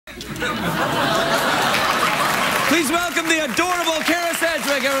Please welcome the adorable Kyra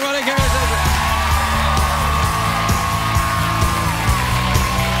Sedgwick, everybody. Kyra Sedgwick.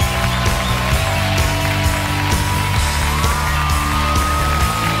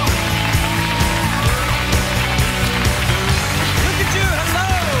 Look at you.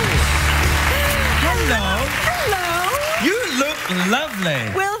 Hello. Hello. You look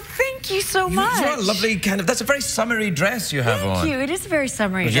lovely. Well, thank you so much. You're a lovely kind of... That's a very summery dress you have on. Thank you. It is a very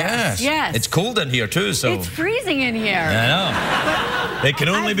summery Yes. dress. Yes. It's cold in here too, so... It's freezing in here. I know. It can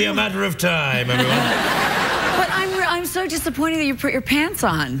only be a matter of time, everyone. But I'm so disappointed that you put your pants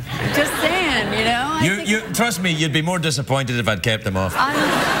on. Just saying, you know? Trust me, you'd be more disappointed if I'd kept them off.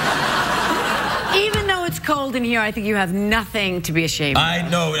 Even though it's cold in here, I think you have nothing to be ashamed of. I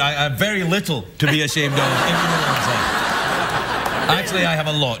know. I have very little to be ashamed of. If you know what I'm saying. Actually, I have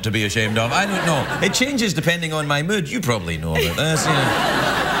a lot to be ashamed of. I don't know. It changes depending on my mood. You probably know about this.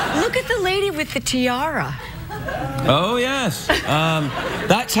 Yeah. Look at the lady with the tiara. Oh, yes.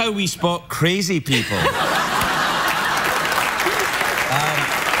 That's how we spot crazy people.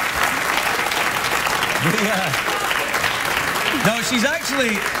 No, she's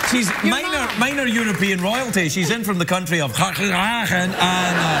minor European royalty. She's in from the country of and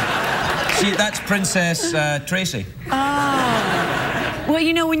that's Princess Tracy. Oh. Well,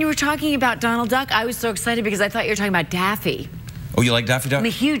 you know, when you were talking about Donald Duck, I was so excited because I thought you were talking about Daffy. Oh, you like Daffy Duck? I'm a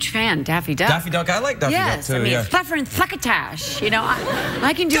huge fan, Daffy Duck. Daffy Duck, I like Daffy Duck too. Yes, I mean, yeah. fluffer and fluckatash. You know,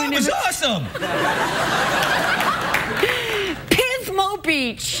 I can do That was awesome! Pismo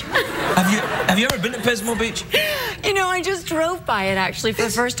Beach. Have you ever been to Pismo Beach? You know, I just drove by it actually for the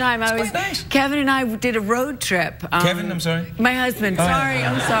first time. It's quite nice. Kevin and I did a road trip. Kevin, I'm sorry? My husband. Oh, sorry,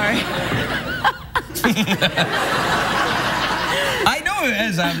 yeah. I'm sorry. I know it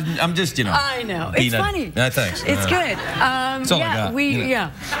is. I'm just, you know. I know. It's funny. Thanks. It's good. That's all I got.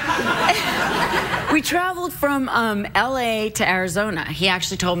 We traveled from L.A. to Arizona. He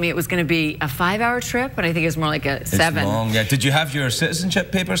actually told me it was going to be a 5-hour trip, but I think it was more like a 7. It's long, yeah. Did you have your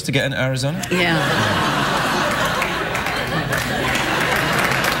citizenship papers to get into Arizona? Yeah.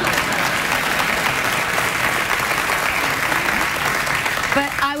 But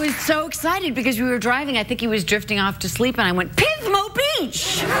I was so excited because we were driving. I think he was drifting off to sleep, and I went, Pismo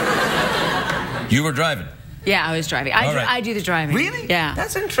Beach! You were driving? Yeah, I was driving. I do the driving. Really? Yeah.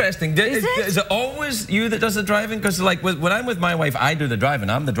 That's interesting. Is it always you that does the driving? Because like when I'm with my wife, I do the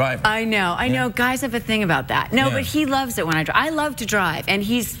driving. I'm the driver. I know. Guys have a thing about that. No, but he loves it when I drive. I love to drive, and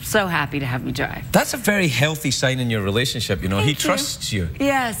he's so happy to have me drive. That's a very healthy sign in your relationship, you know. He trusts you.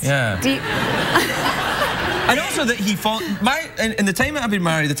 Yes. Yeah. And also that he in the time that I've been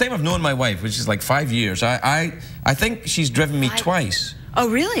married, the time I've known my wife, which is like 5 years, I think she's driven me twice. Oh,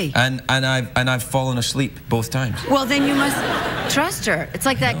 really? And I've fallen asleep both times. Well, then you must trust her. It's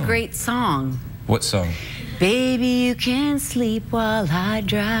like that great song. What song? Baby, you can sleep while I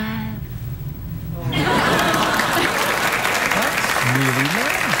drive. That's really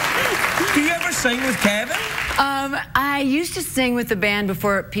nice. Do you ever sing with Kevin? I used to sing with the band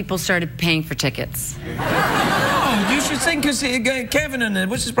before people started paying for tickets. Oh, you should sing because Kevin and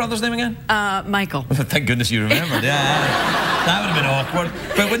what's his brother's name again? Michael. Thank goodness you remembered. Yeah. That would have been awkward.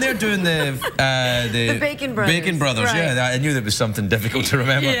 But when they're doing the Bacon Brothers. Bacon Brothers, right. Yeah, I knew there was something difficult to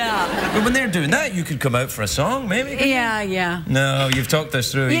remember. Yeah. But when they're doing that, you could come out for a song, maybe? Yeah. No, you've talked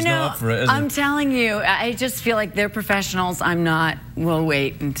this through. He's not up for it, is he? I'm telling you, I just feel like they're professionals. I'm not. We'll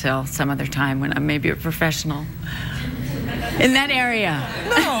wait until some other time when I'm maybe a professional. In that area.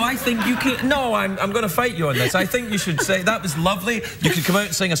 No, I think you could. No, I'm going to fight you on this. I think you should say that was lovely. You could come out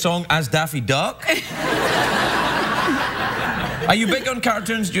and sing a song as Daffy Duck. Are you big on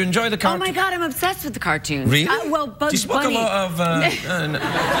cartoons? Do you enjoy the cartoons? Oh my God, I'm obsessed with the cartoons. Really? Well, Bugs Bunny. Do you smoke a lot of...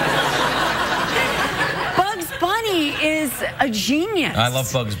 Bugs Bunny is a genius. I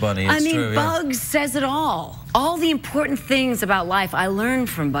love Bugs Bunny. It's true, Bugs says it all. All the important things about life I learned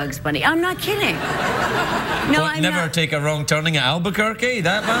from Bugs Bunny. I'm not kidding. No, I'm never take a wrong turning at Albuquerque?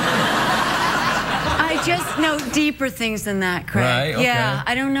 That man? I just know deeper things than that, Craig. Right, okay. Yeah,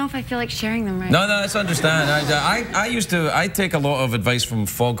 I don't know if I feel like sharing them right No, that's understand. I take a lot of advice from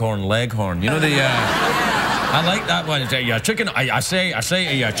Foghorn Leghorn. You know the... I like that one. Yeah, chicken. I say,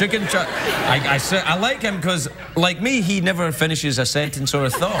 yeah, chicken. I like him because, like me, he never finishes a sentence or a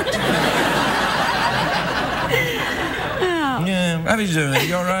thought. Yeah, how are you doing? Are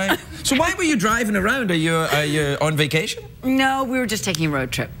you all right? So why were you driving around? Are you on vacation? No, we were just taking a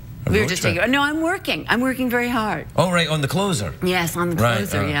road trip. No, I'm working. I'm working very hard. Oh, right, on the closer. Yes, on the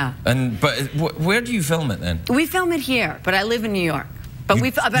closer, yeah. But where do you film it then? We film it here, but I live in New York. But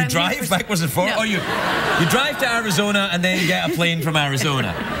you drive backwards and forwards? No. Oh, you drive to Arizona and then you get a plane from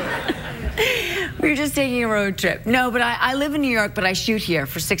Arizona. We were just taking a road trip. No, but I live in New York, but I shoot here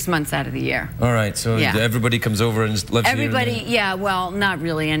for 6 months out of the year. All right, so everybody comes over and lives here? Everybody, yeah, well, not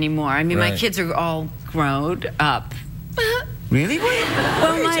really anymore. I mean, my kids are all grown up. Really?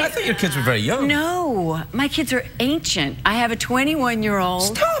 Well, I thought your kids were very young. No, my kids are ancient. I have a 21-year-old.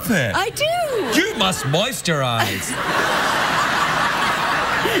 Stop it. I do. You must moisturize.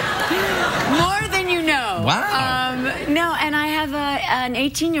 More than you know. Wow. No, and I have an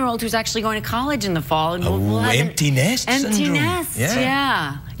 18-year-old who's actually going to college in the fall. And we'll have empty nest empty syndrome. nest,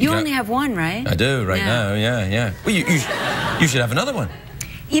 yeah. You only have one, right? I do right now, yeah. Well, you should have another one.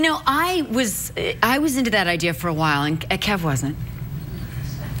 You know, I was into that idea for a while, and Kev wasn't.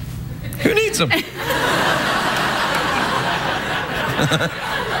 Who needs them?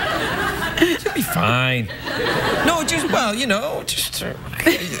 It'll be fine. No, just, well, you know, just...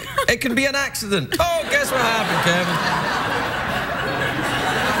 it can be an accident. Oh, guess what happened, Kevin?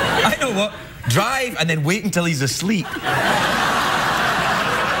 I know what. Drive and then wait until he's asleep.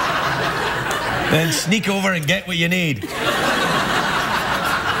 Then sneak over and get what you need.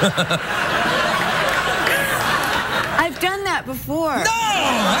 I've done that before. No!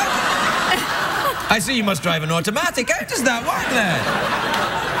 I see you must drive an automatic. How does that work then?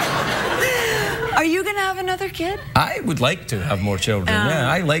 Are you going to have another kid? I would like to have more children, yeah.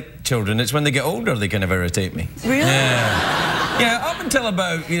 I like children. It's when they get older they kind of irritate me. Really? Yeah. Yeah, up until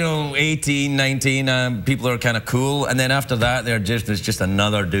about, 18, 19, people are kind of cool. And then after that, there's just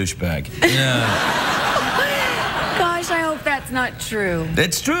another douchebag. Yeah. That's not true.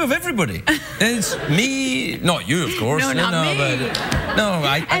 It's true of everybody. It's me, not you, of course. No, not me. But,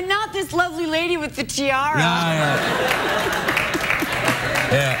 and not this lovely lady with the tiara.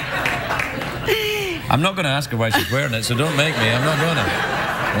 Yeah. I'm not going to ask her why she's wearing it, so don't make me. I'm not going to.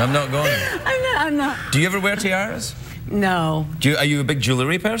 I'm not. Do you ever wear tiaras? No. Are you a big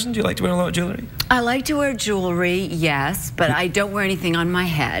jewelry person? Do you like to wear a lot of jewelry? I like to wear jewelry, yes, but I don't wear anything on my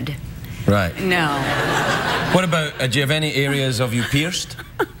head. Right. No. What about, do you have any areas of you pierced?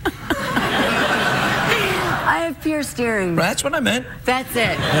 I have pierced earrings. That's what I meant. That's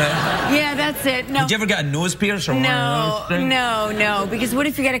it. Yeah, that's it. No. Did you ever get a nose pierce or no, because what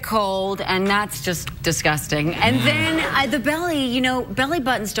if you get a cold, and that's just disgusting. And then the belly, belly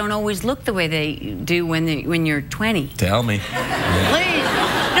buttons don't always look the way they do when you're 20. Tell me. Please.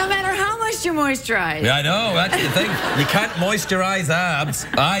 No matter how much you moisturize. Yeah, I know, that's the thing. You can't moisturize abs.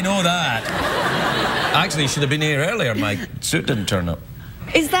 I know that. Actually, you should have been here earlier. My suit didn't turn up.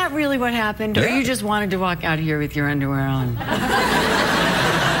 Is that really what happened? Yeah. Or you just wanted to walk out of here with your underwear on?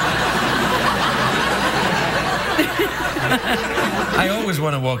 I always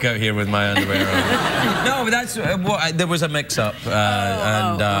want to walk out here with my underwear on. No, but that's there was a mix-up,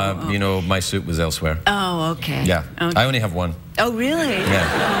 my suit was elsewhere. Oh, okay. Yeah, okay. I only have one. Oh, really?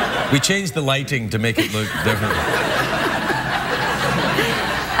 Yeah. We changed the lighting to make it look different.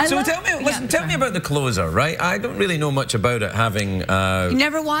 So tell me about The Closer, right? I don't really know much about it, having... You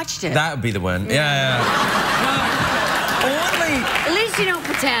never watched it? That would be the one. Yeah. At least you don't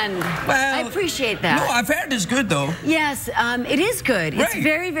pretend. Well, I appreciate that. No, I've heard it's good, though. Yes, it is good. Right. It's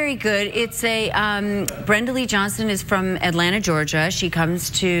very, very good. It's Brenda Lee Johnson is from Atlanta, Georgia. She comes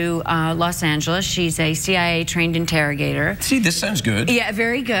to Los Angeles. She's a CIA-trained interrogator. See, this sounds good. Yeah,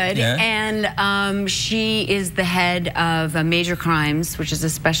 very good. Yeah. And she is the head of Major Crimes, which is a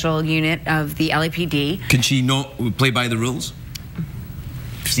special unit of the LAPD. Can she not play by the rules?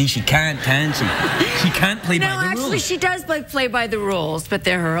 See, she can't, can she? She can't play by the rules. No, actually, she does play by the rules, but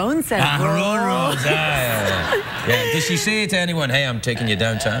they're her own set of rules. Her own rules. Yeah. Does she say to anyone, hey, I'm taking you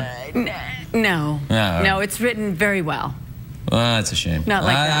downtown? No. No, it's written very well. Well, that's a shame. Not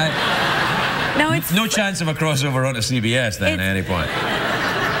like that. No, it's... No chance of a crossover onto CBS then at any point.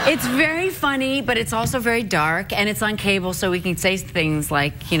 It's very funny, but it's also very dark, and it's on cable, so we can say things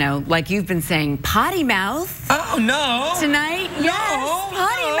like, like you've been saying, potty mouth. Oh, no. Tonight? Yes,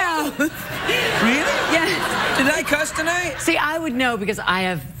 potty mouth. Really? Yes. Did I cuss tonight? See, I would know because I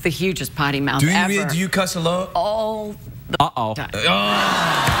have the hugest potty mouth ever. Do you cuss a lot? All the time.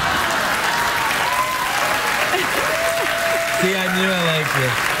 See, I knew I liked you.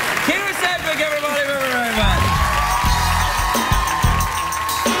 Kyra Sedgwick, everybody, very much.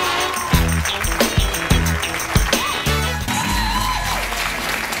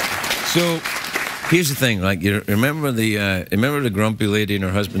 So, here's the thing, you remember the grumpy lady and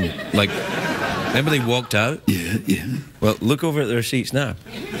her husband, remember they walked out? Yeah. Well, look over at their seats now.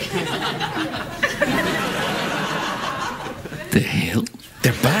 The hell?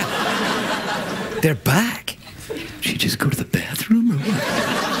 They're back. They're back. She just go to the bathroom or what?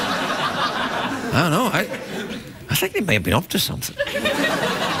 I don't know. I think they may have been up to something.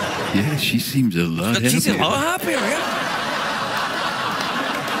 Yeah, She seems a lot happier. She's a lot happier, yeah.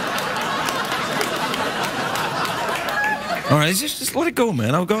 All right, just let it go,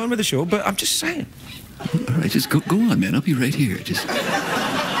 man. I'll go on with the show, but I'm just saying. All right, just go on, man. I'll be right here. Just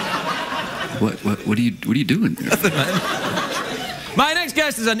what are you doing there? Nothing, man. My next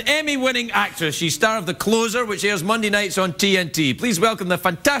guest is an Emmy-winning actress. She's star of The Closer, which airs Monday nights on TNT. Please welcome the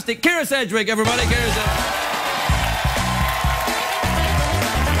fantastic Kyra Sedgwick, everybody. Kyra Sedgwick.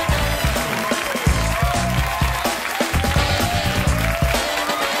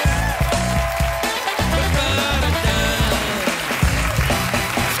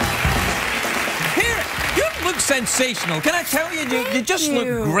 Sensational. Can I tell you, you just look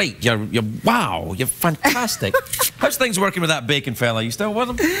great. You're wow, you're fantastic. How's things working with that bacon fella? You still with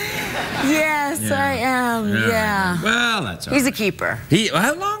him? Yes, yeah. I am, yeah. Well, that's all right. He's a keeper.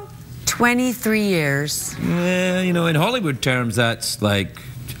 How long? 23 years. Yeah, you know, in Hollywood terms, that's like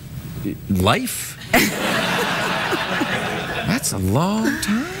life. That's a long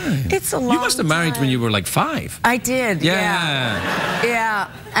time. It's a long time. You must have married when you were like 5. I did, yeah. Yeah,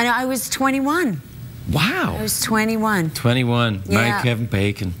 and I was 21. Wow. I was 21. 21. Yeah. Married Kevin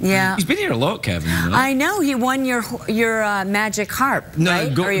Bacon. Yeah. He's been here a lot, Kevin. You know? I know. He won your magic harp. No,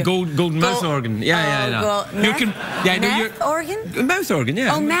 right? gold mouth organ. Yeah, yeah. Meth, can, yeah, meth organ? Mouth organ,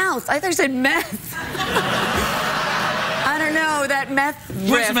 yeah. Oh, mouth. I thought you said meth. I don't know. That meth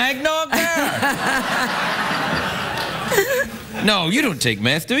Put riff. some eggnog there. No, you don't take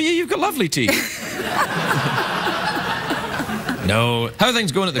meth, do you? You've got lovely teeth. No. How are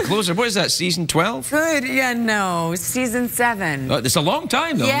things going at The Closer? What is that, season 12? Good. Yeah, no. Season 7. Oh, it's a long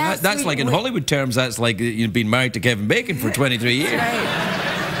time, though. Yes, that's like, in Hollywood terms, that's like you've been married to Kevin Bacon for 23 years.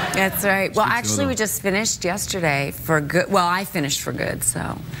 That's right. Well, actually, we just finished yesterday for good. Well, I finished for good, so.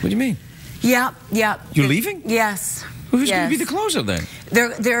 What do you mean? Yeah. You're leaving? Yes. Well, who's going to be The Closer, then? They're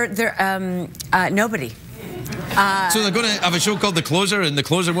nobody. So they're going to have a show called The Closer, and The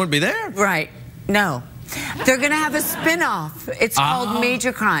Closer won't be there? Right. No. They're going to have a spin-off. It's called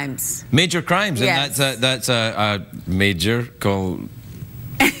Major Crimes. Major Crimes, yes. And that's a major called...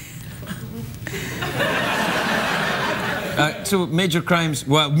 So Major Crimes,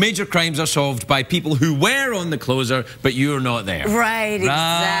 well, Major Crimes are solved by people who were on The Closer, but you're not there. Right, exactly.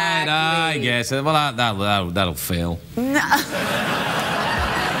 Right, I guess. Well, that'll fail. No.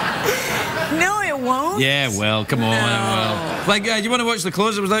 No, it won't. Yeah, well, come on, well. Like, you want to watch The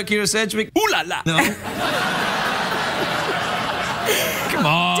Closer without Kyra Sedgwick? Ooh la la. No. Come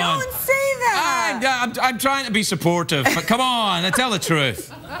on. Don't say that. I'm trying to be supportive, but come on, tell the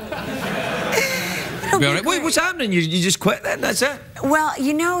truth. Be all right. Wait, what's happening? You just quit then? That's it? Well,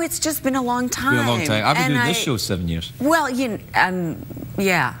 you know, it's just been a long time. It's been a long time. I've been doing this show 7 years. Well,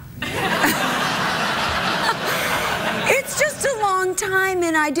 yeah. It's just a long time,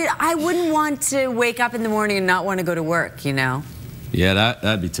 and I wouldn't want to wake up in the morning and not want to go to work, you know? Yeah,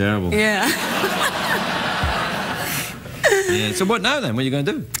 that'd be terrible. Yeah. Yeah. So what now then? What are you going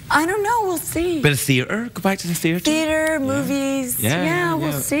to do? I don't know. We'll see. Bit of theatre? Go back to the theatre? Theatre, movies. Yeah,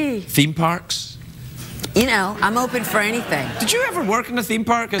 we'll see. Theme parks? You know, I'm open for anything. Did you ever work in a theme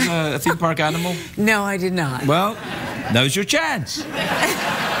park as a theme park animal? No, I did not. Well, now's your chance.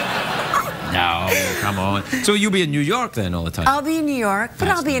 No, come on. So you'll be in New York then all the time? I'll be in New York, but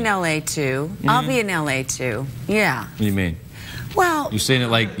I'll be in LA too. I'll be in LA too. Yeah. What do you mean? Well, you're saying it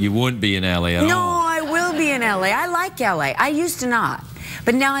like you won't be in LA at all. No, I will be in LA. I like LA. I used to not,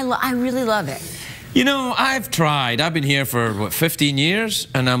 but now I really love it. You know, I've tried. I've been here for, what, 15 years?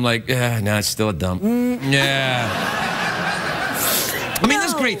 And I'm like, no, it's still a dump. Yeah. I mean,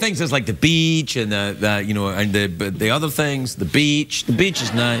 there's great things. There's like the beach and you know, and the other things. The beach. The beach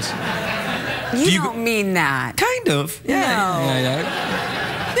is nice. You don't mean that. Kind of. Yeah. No.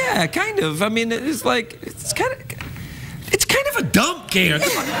 Yeah, kind of. I mean, it's like, it's kind of a dump, Kyra.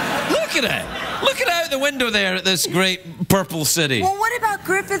 Look at it. Look out the window there at this great purple city. Well, what about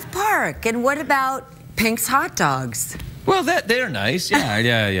Griffith Park? And what about Pink's Hot Dogs? Well, they're nice.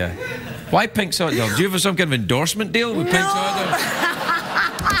 Yeah. Why Pink's Hot Dogs? Do you have some kind of endorsement deal with Pink's Hot Dogs?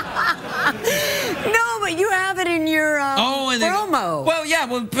 No, but you have it in your promo. Well, yeah,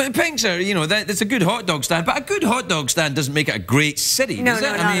 well, Pink's are, you know, it's a good hot dog stand, but a good hot dog stand doesn't make it a great city, does it?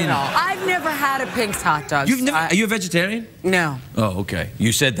 No, not at all. I've never had a Pink's Hot Dog. Are you a vegetarian? No. Oh, okay.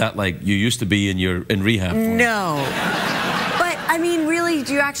 You said that like you used to be in rehab. No. But, I mean, really,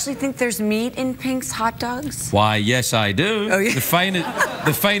 do you actually think there's meat in Pink's Hot Dogs? Why, yes, I do. Oh, yeah.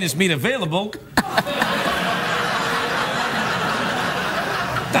 The finest meat available.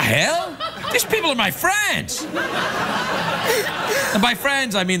 The hell? These people are my friends. And by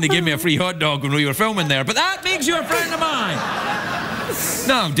friends, I mean they gave me a free hot dog when we were filming there. But that makes you a friend of mine.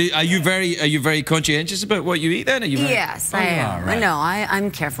 No, are you very conscientious about what you eat then? Are you very... Yes, I am. Right. No,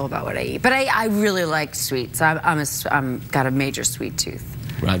 I'm careful about what I eat, but I really like sweets. I'm got a major sweet tooth.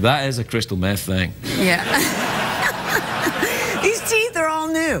 Right, that is a crystal meth thing. Yeah. These teeth are all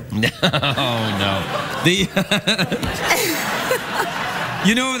new. Oh no.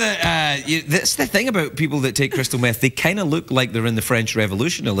 You know that that's the thing about people that take crystal meth. They kind of look like they're in the French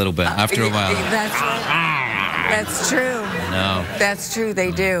Revolution a little bit after a while. That's true. No. That's true.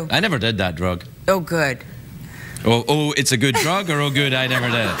 They do. I never did that drug. Oh, good. Oh, it's a good drug, or oh, good, I never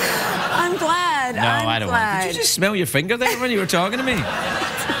did. I'm glad. No, I don't want. Did you just smell your finger there when you were talking to me?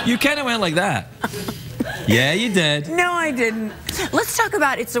 You kind of went like that. Yeah, you did. No, I didn't. Let's talk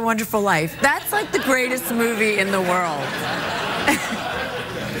about It's a Wonderful Life. That's like the greatest movie in the world.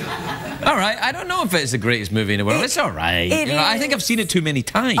 All right, I don't know if it's the greatest movie in the world. It's all right. I think I've seen it too many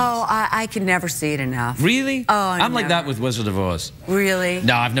times. Oh, I can never see it enough. Really? Oh, I'm like that with Wizard of Oz. Really?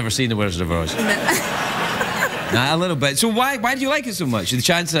 No, I've never seen the Wizard of Oz. Nah, a little bit. So why do you like it so much? The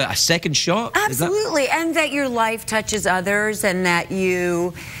chance of a second shot? Absolutely, and that your life touches others, and that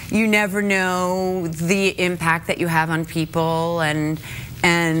you never know the impact that you have on people, and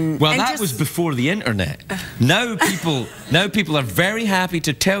well, that was before the internet. Now people are very happy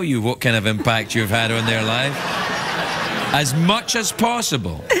to tell you what kind of impact you've had on their life, as much as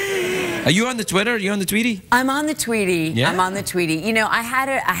possible. Are you on the Twitter? Are you on the Tweety? I'm on the Tweety. Yeah? I'm on the Tweety. You know, I had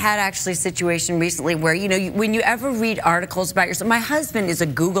actually a situation recently where, you know, when you ever read articles about yourself, my husband is a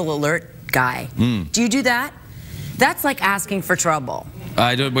Google alert guy. Do you do that? That's like asking for trouble.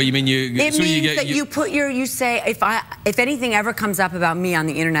 I don't. What you mean? It means that you put you say if anything ever comes up about me on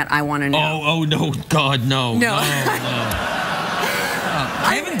the internet, I want to know. Oh no, God, no. No.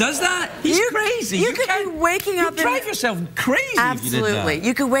 Ivan does that? He's crazy. You could be waking up. You drive yourself crazy. Absolutely. If you did that.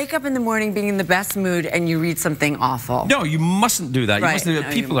 You could wake up in the morning being in the best mood and you read something awful. No, you mustn't do that. Right. You mustn't do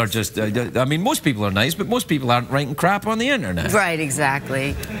that. People are just. I mean, most people are nice, but most people aren't writing crap on the internet. Right.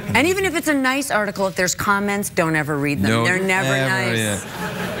 Exactly. And even if it's a nice article, if there's comments, don't ever read them. No, they're never nice.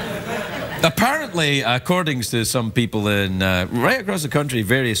 Yeah. Apparently, according to some people in right across the country,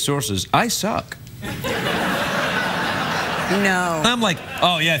 various sources, I suck. No. I'm like,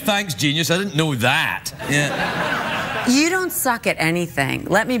 oh yeah, thanks, genius. I didn't know that. Yeah. You don't suck at anything.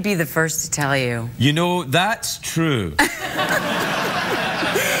 Let me be the first to tell you. You know, that's true.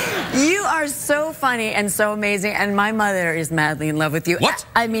 You are so funny and so amazing, and my mother is madly in love with you. What?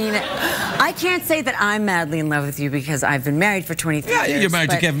 I mean, I can't say that I'm madly in love with you because I've been married for 23 years. Yeah, you're married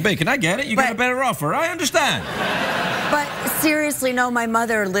to Kevin Bacon. I get it. You got a better offer. I understand. But seriously, no, my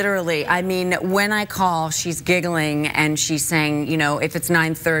mother literally, I mean, when I call, she's giggling and she's saying, you know, if it's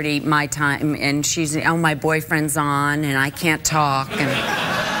 9:30 my time, and she's, oh, my boyfriend's on and I can't talk. And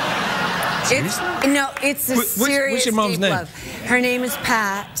it's a serious what's your mom's deep name? love. Her name is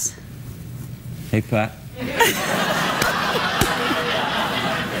Pat. Hey, Pat.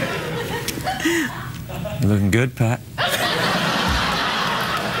 You're looking good, Pat.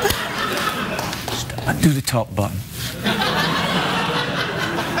 Do the top button.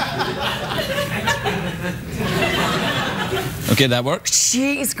 Okay, that works.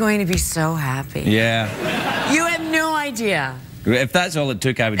 She is going to be so happy. Yeah. You have no idea. If that's all it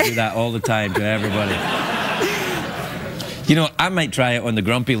took, I would do that all the time to everybody. You know, I might try it on the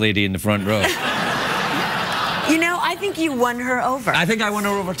grumpy lady in the front row. You know, I think you won her over. I think I won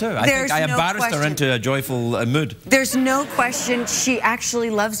her over too. I think I embarrassed her into a joyful mood. There's no question she actually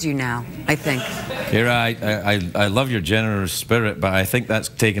loves you now, I think. Kyra, I love your generous spirit, but I think that's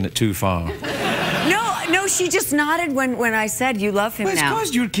taking it too far. No, she just nodded when I said you love him now. It's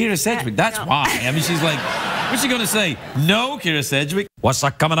because you're Kyra Sedgwick. That's why. I mean, she's like, what's she going to say? No, Kyra Sedgwick. What's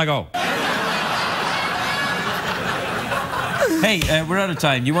that coming to go? Hey, we're out of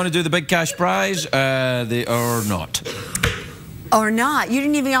time. You want to do the big cash prize or not? Or not? You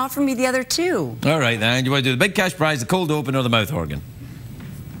didn't even offer me the other two. All right, then. You want to do the big cash prize, the cold open, or the mouth organ?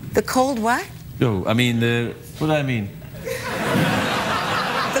 The cold what? No, I mean what do I mean?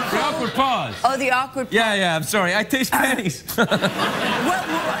 The awkward pause. Oh, the awkward pause. Yeah, I'm sorry. I taste pennies.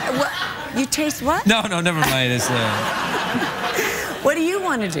 What? You taste what? No, never mind. It's, What do you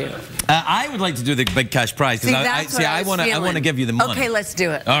want to do? I would like to do the big cash prize because I want to give you the money. Okay, let's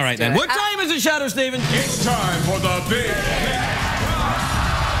do it. All right, then. What time is it, Shadow Stephen? It's time for the big cash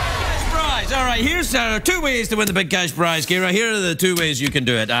prize. All right, here's two ways to win the big cash prize, Kyra. Here are the two ways you can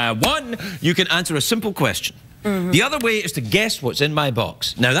do it. One, you can answer a simple question. The other way is to guess what's in my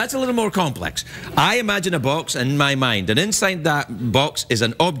box. Now, that's a little more complex. I imagine a box in my mind, and inside that box is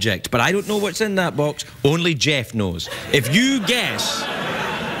an object, but I don't know what's in that box. Only Jeff knows. If you guess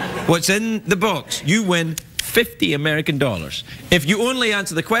what's in the box, you win 50 American dollars. If you only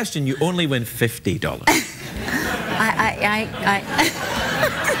answer the question, you only win $50.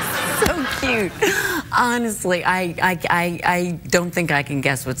 So cute. Honestly, I don't think I can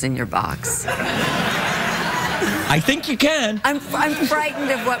guess what's in your box. I think you can. I'm frightened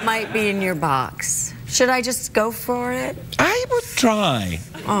of what might be in your box. Should I just go for it? I would try.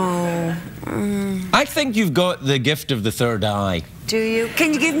 Oh. I think you've got the gift of the third eye. Do you?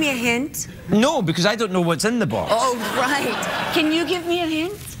 Can you give me a hint? No, because I don't know what's in the box. Oh, right. Can you give me a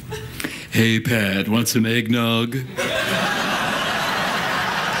hint? Hey, Pat, want some eggnog?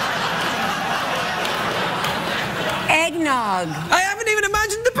 Eggnog. I haven't even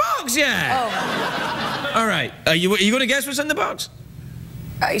imagined the box yet. Oh. All right. Are you going to guess what's in the box?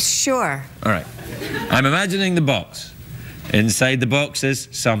 Sure. All right. I'm imagining the box. Inside the box is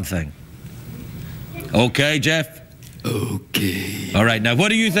something. Okay, Jeff? Okay. All right. Now, what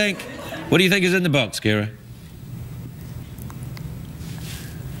do you think? What do you think is in the box, Kyra?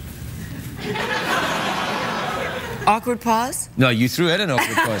 Awkward pause? No, you threw in an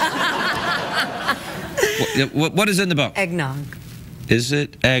awkward pause. What is in the box? Eggnog. Is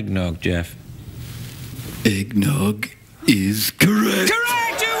it eggnog, Jeff? Eggnog is correct. Correct!